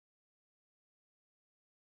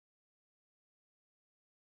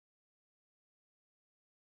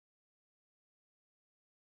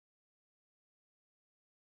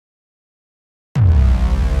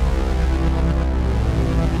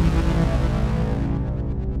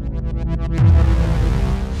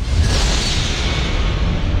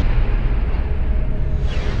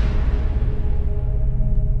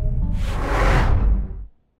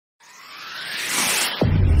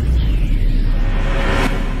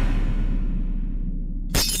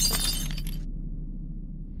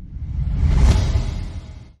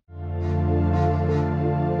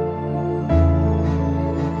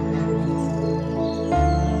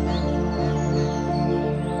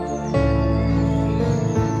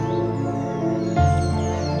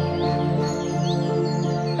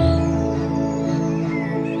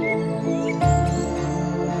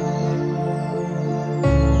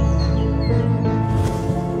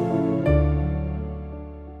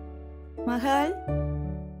மகள்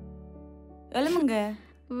எழுமுங்க.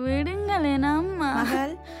 விடுங்களேன் அம்மா.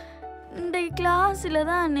 மகள் இந்த கிளாஸ்ல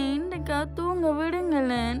தானே இன்றைக்கா தூங்க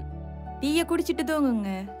விடுங்களேன். டீயை குடிச்சிட்டு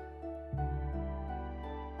தூங்குங்க.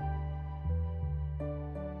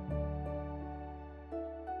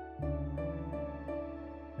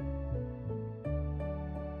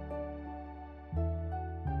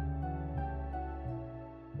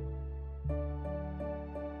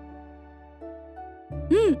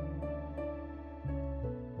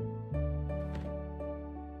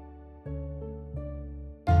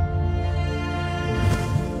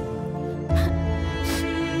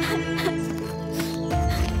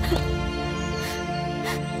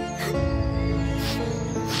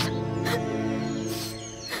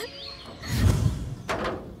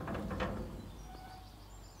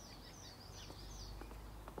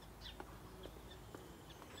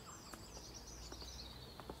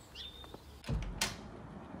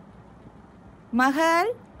 மகள்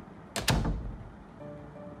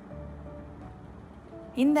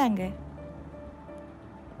இந்தாங்க.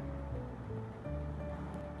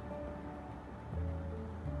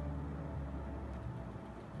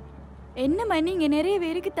 என்னம்மா நீங்க நிறைய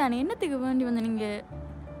பேருக்கு தானே என்னத்துக்கு வேண்டி வந்த நீங்க?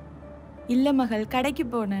 இல்ல மகள், கடைக்கு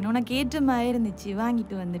போனேன். உனக்கு ஏற்ற மாதிரி இருந்துச்சு,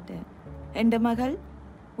 வாங்கிட்டு வந்துட்டேன். எந்த மகள்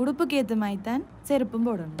உடுப்புக்கு ஏற்ற மாதிரி தான் செருப்பும்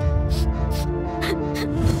போடணும்.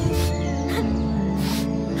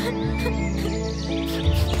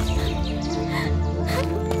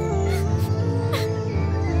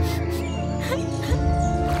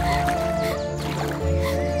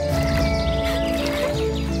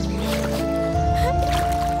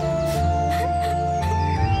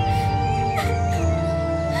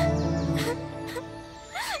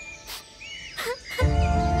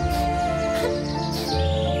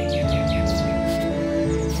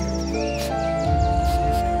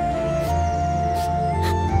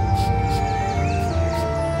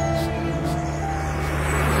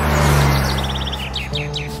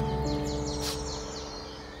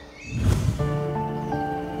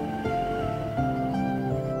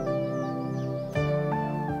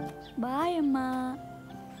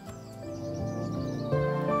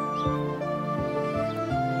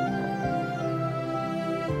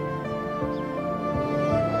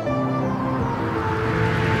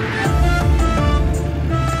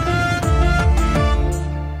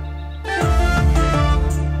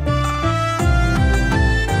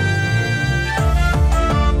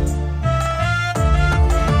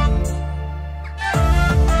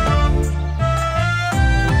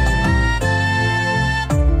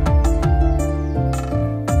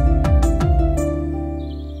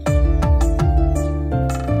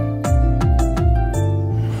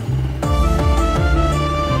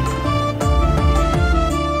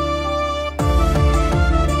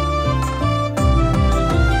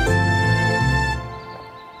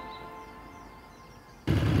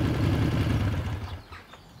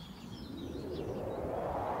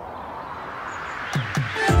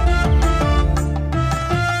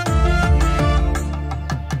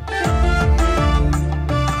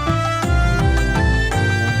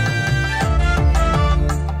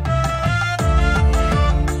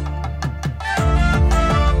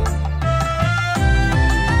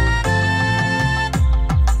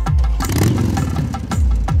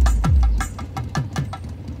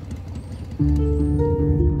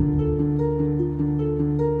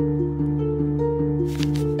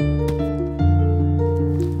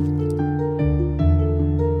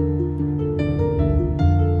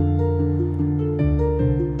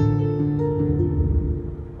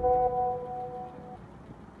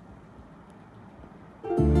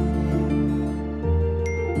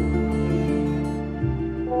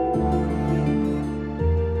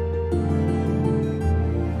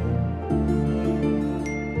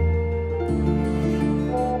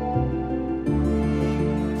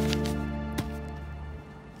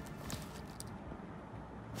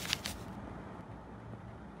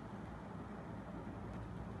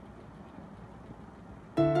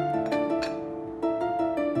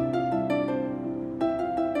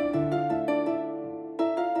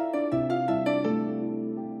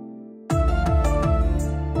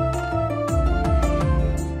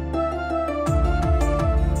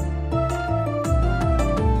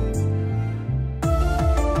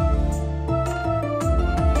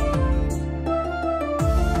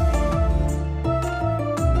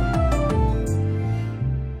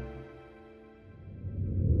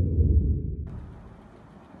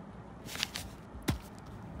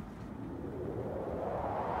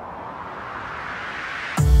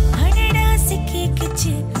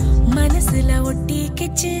 மனசுல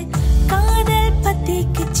ஒட்டிக்கிச்சு காதல்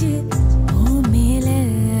பத்திக்கிச்சு ஓ மேல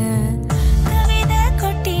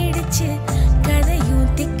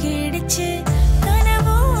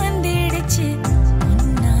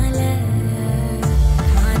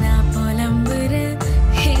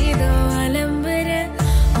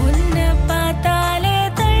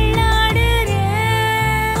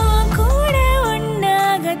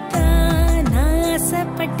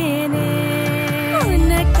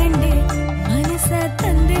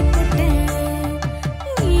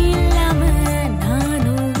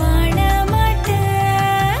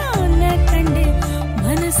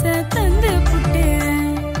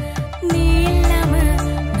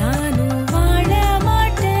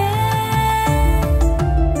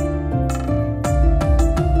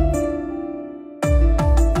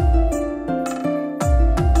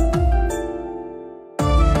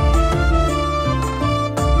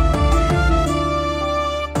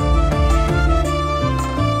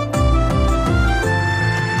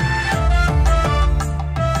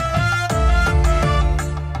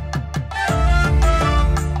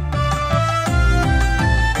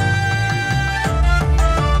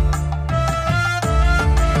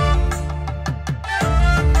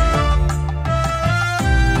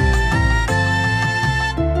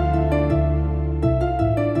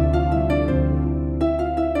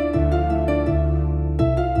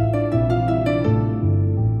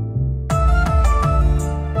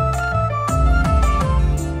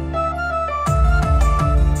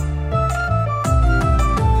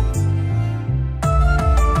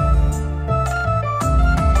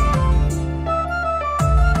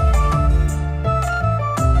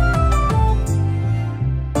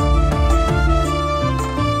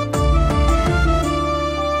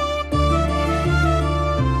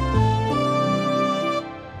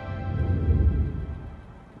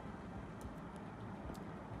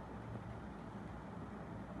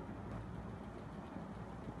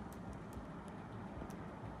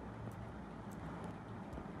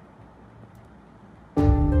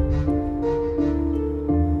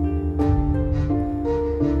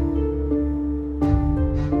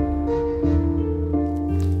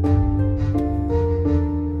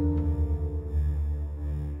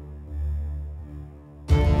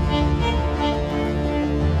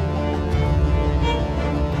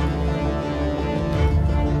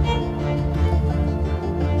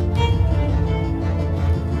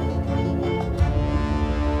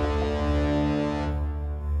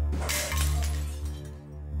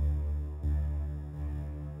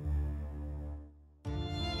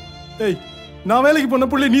ஏய், நான் வேலைக்கு போன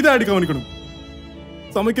பிள்ளை நீ தான் அடி கவனிக்கணும்.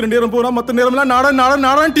 சமைக்கிற நேரம் போனா மற்ற நேரம்லாம்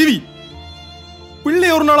நாடான் டிவி. பிள்ளை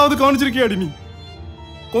ஒரு நாளாவது கவனிச்சிருக்கியாடி நீ?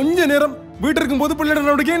 கொஞ்ச நேரம் வீட்டு இருக்கும் போது பிள்ளையோட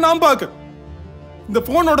நடவடிக்கையை நான் பார்க்க. இந்த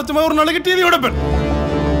போன் உடைச்சமா ஒரு நாளைக்கு டிவி உடைப்பேன்.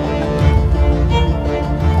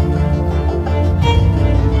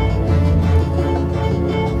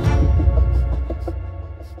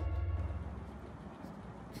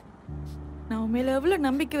 நான் உன் மேல எவ்வளவு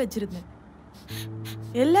நம்பிக்கை வச்சிருந்தேன்.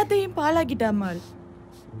 எல்லாத்தையும் பாழாக்கிட்டாமாள்.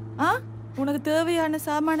 உனக்கு தேவையான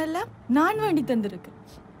சாமானெல்லாம் நான் வேண்டி தந்திருக்கேன்.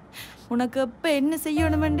 உனக்கு எப்ப என்ன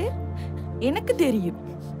செய்யணுமென்று எனக்கு தெரியும்.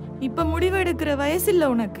 இப்ப முடிவெடுக்கிற வயசில்லை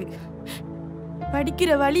உனக்கு.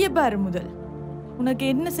 படிக்கிற வழிய பாரு முதல். உனக்கு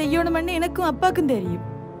என்ன செய்யணுமென்னு எனக்கும் அப்பாக்கும் தெரியும்.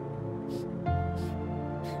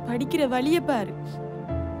 படிக்கிற வழிய பாரு.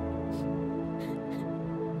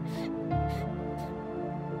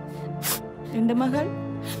 எந்த மகள்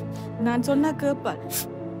நான் சொன்னா கேட்பாள்.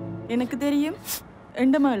 எனக்கு தெரியும்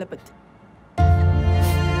எந்த மகளை பத்தி.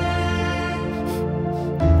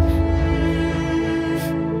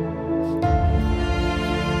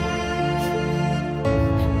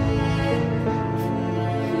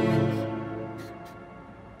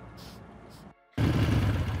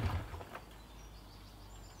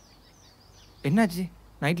 என்னாச்சு?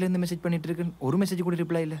 நைட்ல இருந்து மெசேஜ் பண்ணிட்டு இருக்கேன், ஒரு மெசேஜ் கூட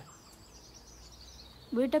ரிப்ளை இல்லை.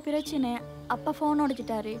 வீட்டை பிரச்சனை, அப்பா ஃபோன்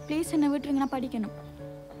உடைச்சிட்டாரு. ப்ளீஸ் என்ன விட்டுருங்க, நான் படிக்கணும்.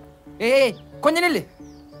 ஏய் கொஞ்ச நெல்லு.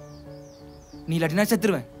 நீ இல்லாட்டி நான்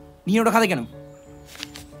செத்துருவேன். நீ என்னோட கதைக்கணும்.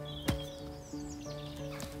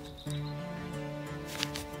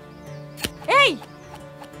 ஏய்,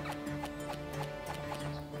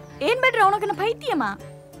 ஏன் பெட்ற உனக்கு என்ன பைத்தியமா?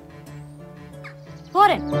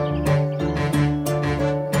 போறேன்.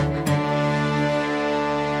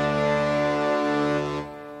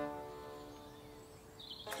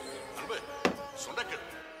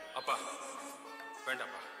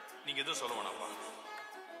 நீங்க எதுவும் சொல்ல வேணாப்பா.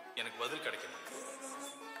 எனக்கு பதில் கிடைக்கணும்.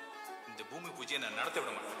 இந்த பூமி பூஜையை நான் நடத்த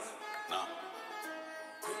விட மாட்டேன்.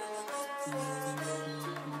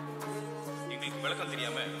 எங்களுக்கு விளக்கம்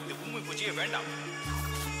தெரியாம இந்த பூமி பூஜையே வேண்டாம்.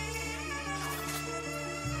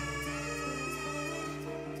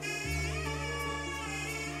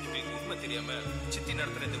 எங்களுக்கு உண்மை தெரியாம சித்தி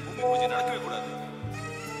நடத்துற இந்த பூமி பூஜை நடக்கவே கூடாது.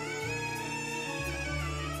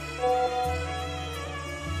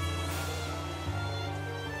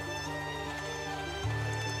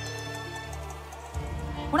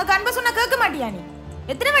 உனக்கு அன்பு சொன்னா கேட்க மாட்டியா நீ?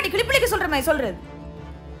 எத்தனை வாட்டி கிளிப்பிளிக்க சொல்ற மாதிரி சொல்றது?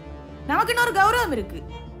 நமக்கு இன்னொரு கௌரவம் இருக்கு.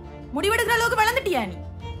 முடிவெடுக்கிற அளவுக்கு வளர்ந்துட்டியா நீ?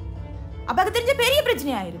 அப்பாக்கு தெரிஞ்ச பெரிய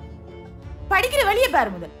பிரச்சனை ஆயிரும். படிக்கிற வழியை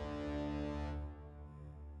பாரு முதல்.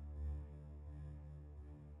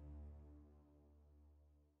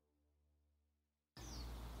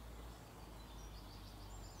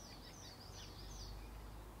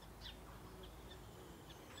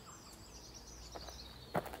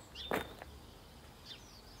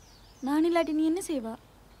 நான் இல்லாட்டி நீ என்ன செய்வா?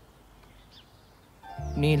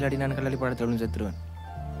 நீ இல்லாட்டி நான் கல்லாளி படத்துல செத்துருவேன்.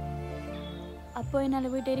 அப்போ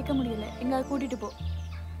என்னால வீட்டை இருக்க முடியல. எங்காவது கூட்டிட்டு போ.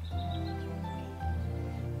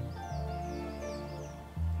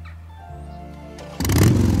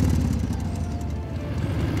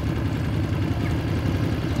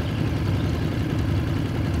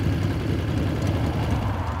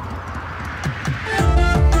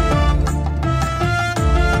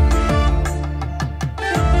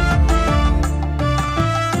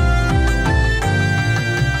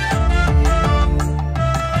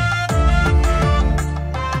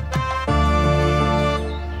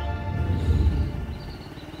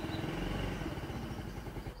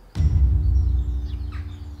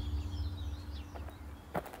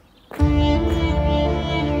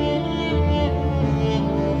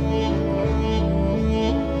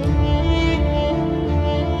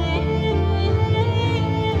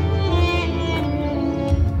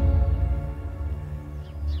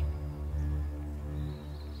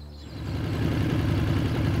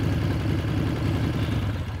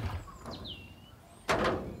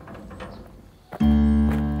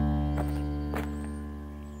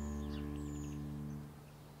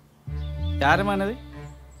 யாருமானது?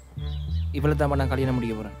 இவ்வளோ தான் நான் கல்யாணம்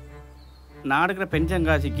முடிக்க போகிறேன். நான் எடுக்கிற பென்ஷன்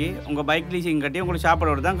காசுக்கு உங்கள் பைக் லீசிங் கட்டி உங்களுக்கு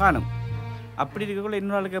சாப்பாடு தான் காணும். அப்படி இருக்கக்குள்ள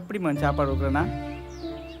இன்னொரு ஆளுக்கு எப்படிம்மா சாப்பாடு கொடுக்குறேன்னா?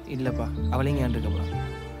 இல்லைப்பா, அவளையும் ஏன் இருக்க போகிறான்.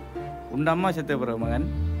 உன் அம்மா செத்த பிற மகன்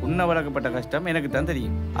உன்னை வளர்க்கப்பட்ட கஷ்டம் எனக்கு தான்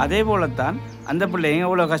தெரியும். அதே போலத்தான் அந்த பிள்ளைங்க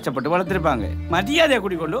எவ்வளோ கஷ்டப்பட்டு வளர்த்துருப்பாங்க. மரியாதையை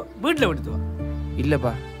கூட்டிக்கொண்டு வீட்டில் விடுத்துவான்.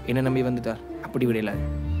 இல்லைப்பா, என்ன நம்பி வந்துட்டார். அப்படி விடையில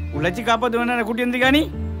உழைச்சி காப்பாற்று வேணா கூட்டி வந்துக்கா நீ?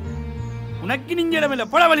 உனக்கு நீங்க இடமில்லை,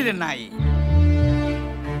 பொல வழித நாய்.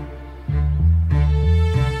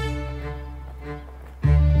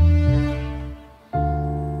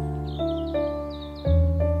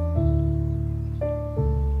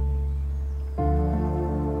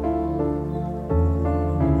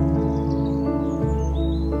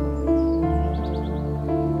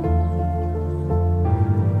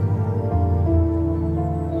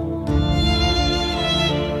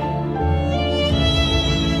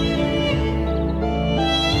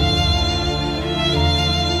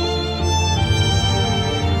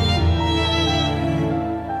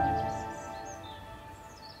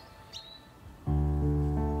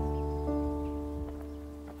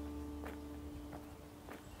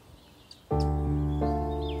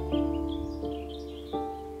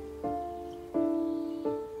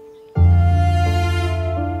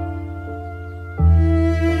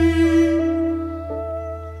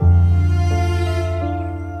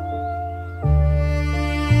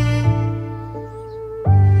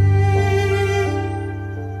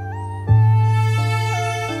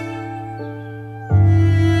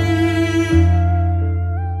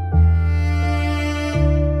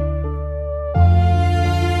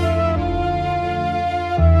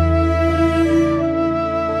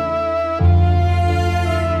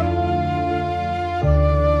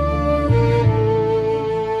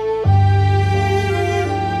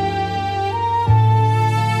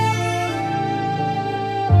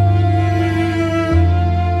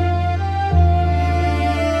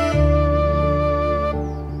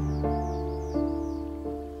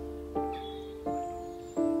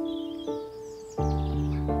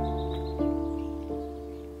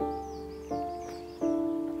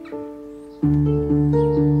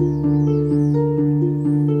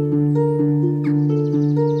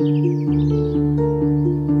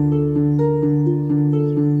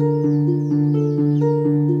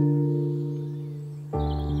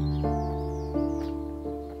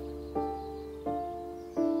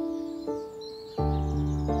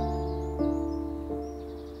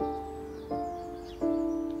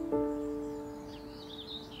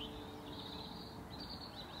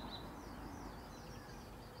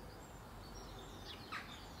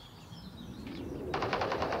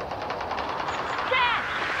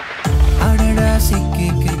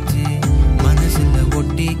 சிக்கிக்குச்சு மனசுல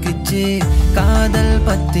ஒட்டிக்குச்சு காதல்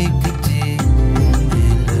பத்திக்குச்சு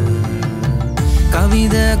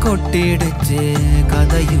கவிதை கொட்டிடுச்சு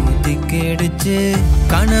கதையும் திக்கிடுச்சு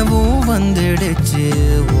கனவும் வந்துடுச்சு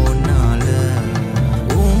ஒன்னால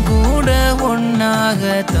உன் கூட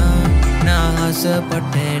ஒன்னாகத்தான் நான்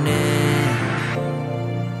ஆசைப்பட்டேனே.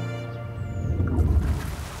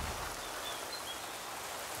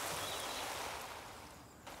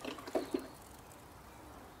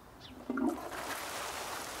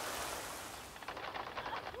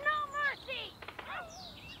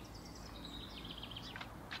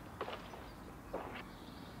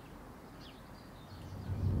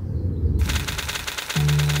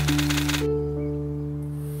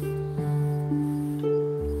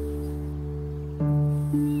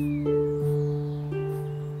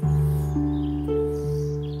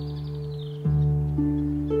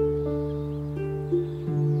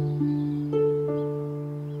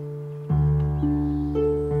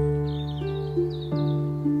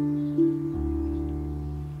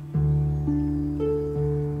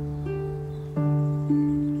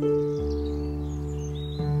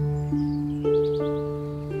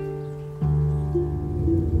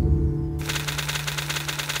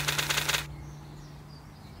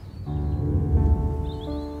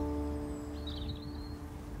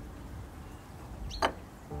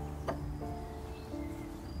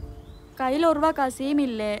 கையில் ஒரு ரூபா காசையும்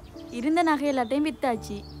இல்லை, இருந்த நகை எல்லாத்தையும்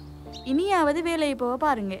வித்தாச்சு. இனியாவது வேலையை போக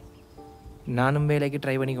பாருங்க. நானும் வேலைக்கு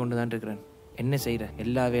ட்ரை பண்ணி கொண்டு தான் இருக்கிறேன். என்ன செய்கிற,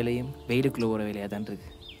 எல்லா வேலையும் வெயிலுக்குள்ள ஒரு வேலையாக தான்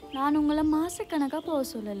இருக்கு. நான் உங்களை மாசக்கணக்காக போக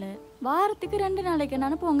சொல்லலை, வாரத்துக்கு 2 நாளைக்கு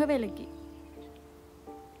நான் போங்க வேலைக்கு.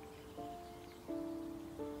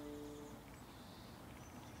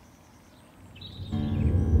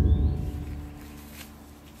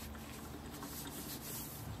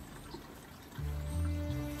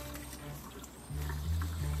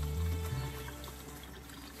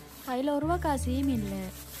 கையில் ஒரு ரூபா காசையும் இல்லை,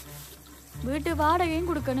 வீட்டு வாடகையும்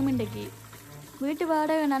கொடுக்கணும். இன்றைக்கு வீட்டு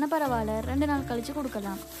வாடகைனான பரவாயில்ல, 2 நாள் கழிச்சு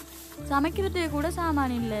கொடுக்கலாம். சமைக்கிறதுக்கு கூட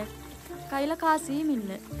சாமான் இல்லை, கையில் காசையும்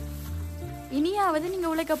இல்லை. இனியாவது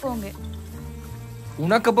நீங்கள் உழைக்க போங்க.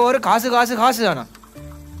 உனக்கு போகிற காசு காசு காசு தானா?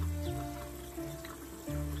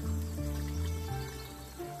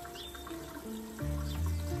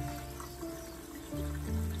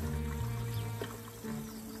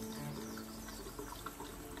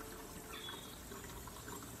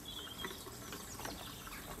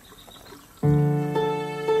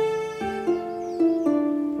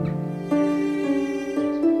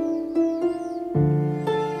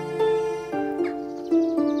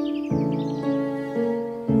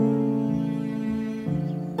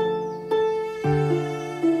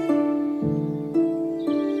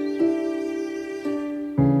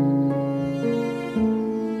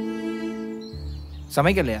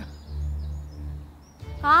 சமைக்கலையா?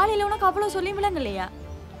 காலையில் உனக்கு அவ்வளோ சொல்லி விளங்கலையா?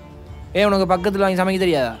 உனக்கு பக்கத்தில் வாங்கி சமைக்க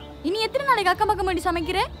தெரியாதா? இனி எத்தனை நாளைக்கு அக்கம் பக்கம் வேண்டி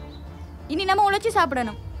சமைக்கிறேன்? இனி நம்ம உழைச்சி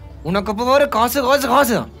சாப்பிடணும். உனக்கு அப்போ வர காசு காசு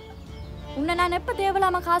காசு தான். உன்னை நான் எப்போ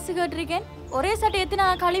தேவையில்லாம காசு கேட்டிருக்கேன்? ஒரே சட்டை எத்தனை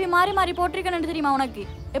நாள் கழுவி மாறி மாறி போட்டிருக்கேன்னு தெரியுமா உனக்கு?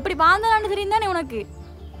 எப்படி வாழ்ந்தானு தெரியும் தானே உனக்கு?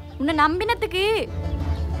 உன்னை நம்பினத்துக்கு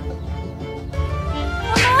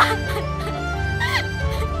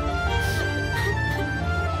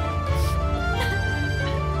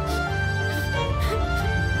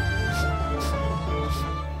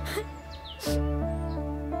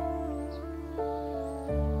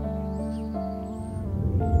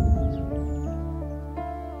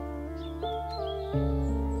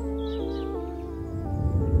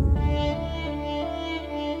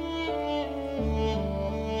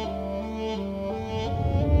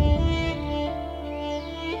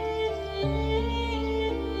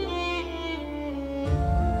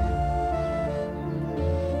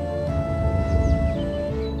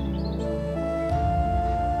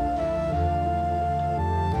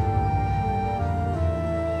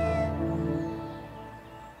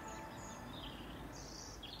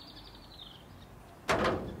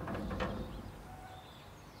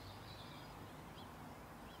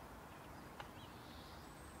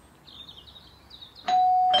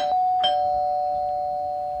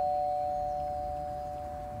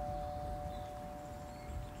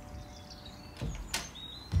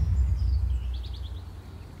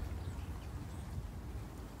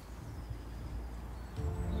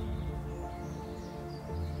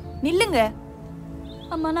நில்லுங்க.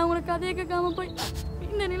 அம்மா நான் உங்களுக்கு கதையை கேட்காம போய்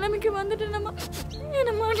இந்த நிலைமைக்கு வந்துட்டேனம்மா.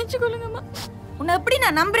 என்ன மன்னிச்சு கொள்ளுங்கம்மா. உன்னை எப்படி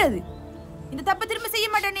நான் நம்புறது? இந்த தப்பை திரும்ப செய்ய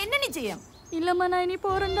மாட்டேன்னு என்ன நிச்சயம்? இல்லம்மா நான் இனி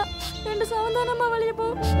போறேன்டா. 2 சவந்தானம்மா வெளியே போ.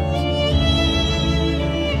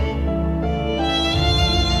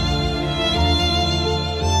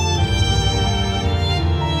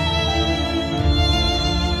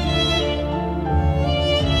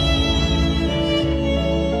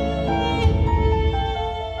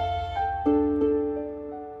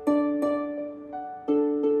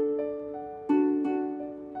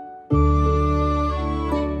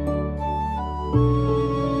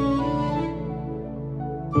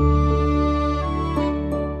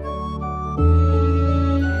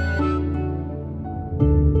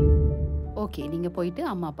 ஓகே, நீங்க போயிட்டு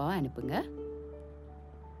அம்மா அப்பாவை அனுப்புங்க.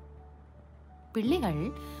 பிள்ளைகள்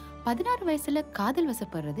 16 வயசுல காதல்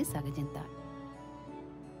வசப்படுறது சகஜம்தான்.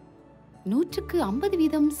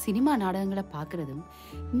 100% சினிமா நாடகங்களை பார்க்கறதும்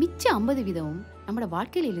மிச்ச 50% நம்மளோட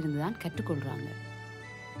வாழ்க்கையில இருந்து தான் கற்றுக்கொள்றாங்க.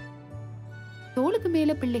 தோளுக்கு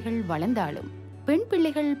மேல பிள்ளைகள் வளர்ந்தாலும் பெண்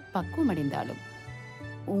பிள்ளைகள் பக்குவம் அடைந்தாலும்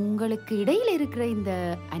உங்களுக்கு இடையில இருக்கிற இந்த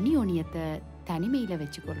அந்யோன்யத்தை தனிமையில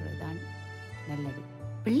வச்சுக்கொள்றதுதான் நல்லது.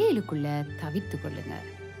 பிள்ளைகளுக்குள்ள தவித்து கொள்ளுங்க.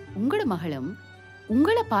 உங்களோட மகளும்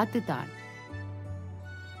உங்களை பார்த்துதான்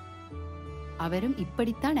அவரும்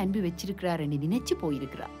இப்படித்தான் அன்பு வச்சிருக்கிறார் என்று நினைச்சு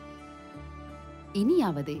போயிருக்கிறார்.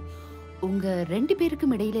 இனியாவது உங்க 2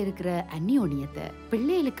 பேருக்கும் இடையில இருக்கிற அந்யோன்யத்தை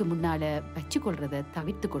பிள்ளைகளுக்கு முன்னால வச்சுக்கொள்றத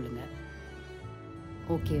தவிர்த்து கொள்ளுங்க.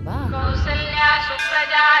 ஓகேவா? கௌசல்யா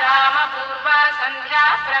சுப்ரஜா ராம பூர்வா சந்தியா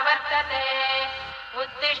பிரவர்த்ததே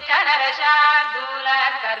உத்திஷ்ட நரசார்தூல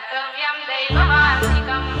கர்த்தவ்யம்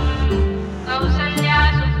தெய்வமான்திகம். கௌசல்யா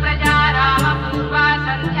சுப்ரஜா ராம பூர்வா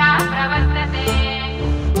சந்தியா பிரவர்த்ததே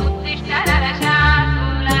உத்திஷ்ட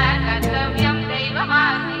நரசார்தூல கர்த்தவ்யம்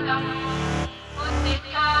தெய்வமான்திகம்.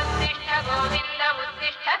 உத்திஷ்டோத்திஷ்ட கோவிந்த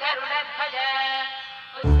உத்திஷ்ட கருடத்வஜ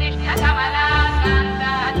உத்திஷ்ட கமலா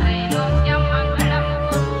காந்தா த்ரைலோக்யம் மங்களம்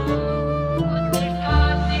குரு.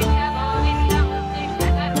 உத்திஷ்டோத்திஷ்ட கோவிந்த உத்திஷ்ட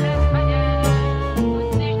கருடத்வஜ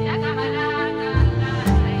உத்திஷ்ட கமலா காந்தா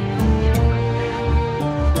த்ரைலோக்யம் மங்களம்.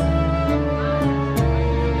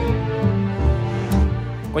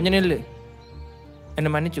 கொஞ்சம் நெல்லு, என்னை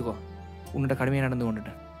மன்னிச்சுக்கோ. உன்னோட கடுமையாக நடந்து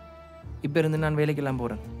கொண்டுட்டேன். இப்போ இருந்து நான் வேலைக்கெல்லாம்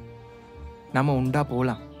போகிறேன். நம்ம உண்டா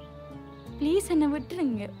போகலாம். ப்ளீஸ் என்னை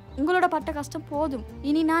விட்டுருங்க. உங்களோட பட்ட கஷ்டம் போதும்.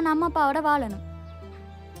 இனி நான் அம்மா அப்பாவோட வாழணும்.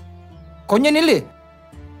 கொஞ்சம் நில்லு.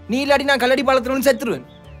 நீ இல்லாடி நான் கல்லடி பாலத்துல வந்து செத்துருவேன்.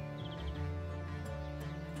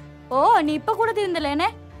 ஓ நீ இப்ப கூட திருந்தலேனே.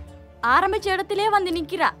 ஆரம்பிச்ச இடத்திலே வந்து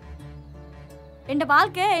நிக்கிறா. என்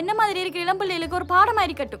வாழ்க்கை என்ன மாதிரி இருக்கிற இளம் பிள்ளைகளுக்கு ஒரு பாடமா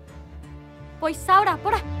இருக்கட்டும். போய் சாவடா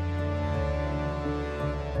போடா.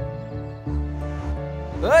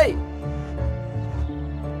 ஏய்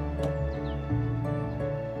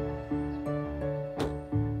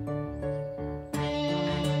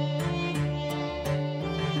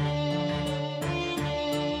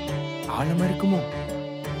ஆழமா இருக்குமோ?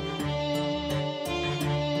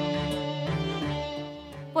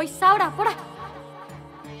 போய் சாவடா போடா.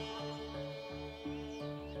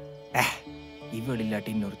 இவள்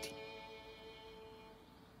இல்லாட்டி இன்னொருத்தி.